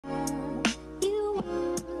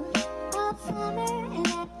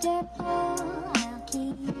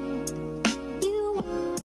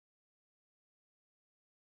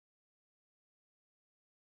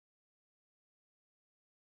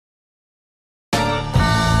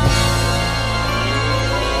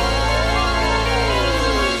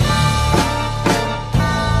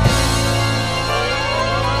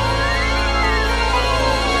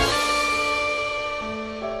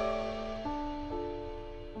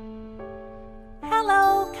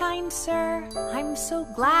kind sir, I'm so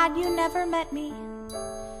glad you never met me.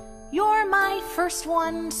 You're my first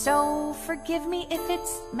one, so forgive me if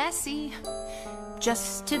it's messy.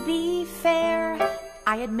 Just to be fair,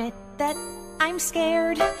 I admit that I'm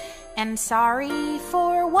scared and sorry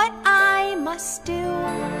for what I must do.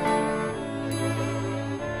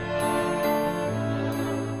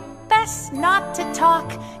 Best not to talk,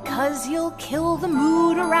 'cause you'll kill the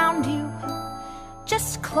mood around you.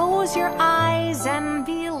 Just close your eyes and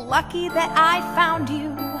be lucky that I found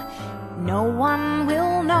you. No one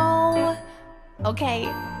will know. Okay,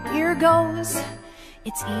 here goes.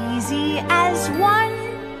 It's easy as 1,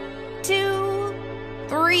 2,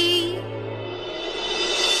 3.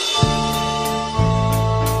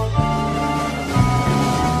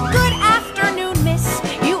 Good afternoon, miss.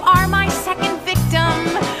 You are my second victim.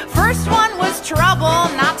 First one was trouble.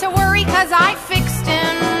 Not to worry, 'cause I fixed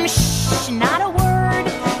him. Shh, not a word,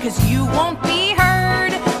 'cause you won't be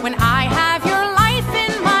heard when I have your life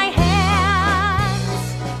in my hands.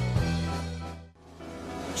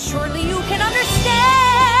 Surely you can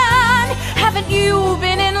understand. Haven't you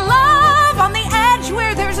been in love on the edge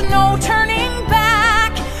where there's no turning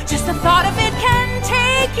back? Just the thought of it can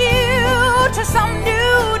take you to some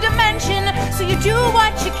new dimension. So you do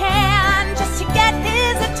what you can just to get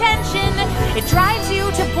his attention. It drives you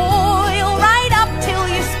to boil right up till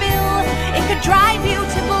you spill. It could drive you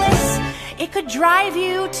to bliss. It could drive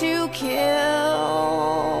you to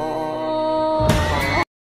kill.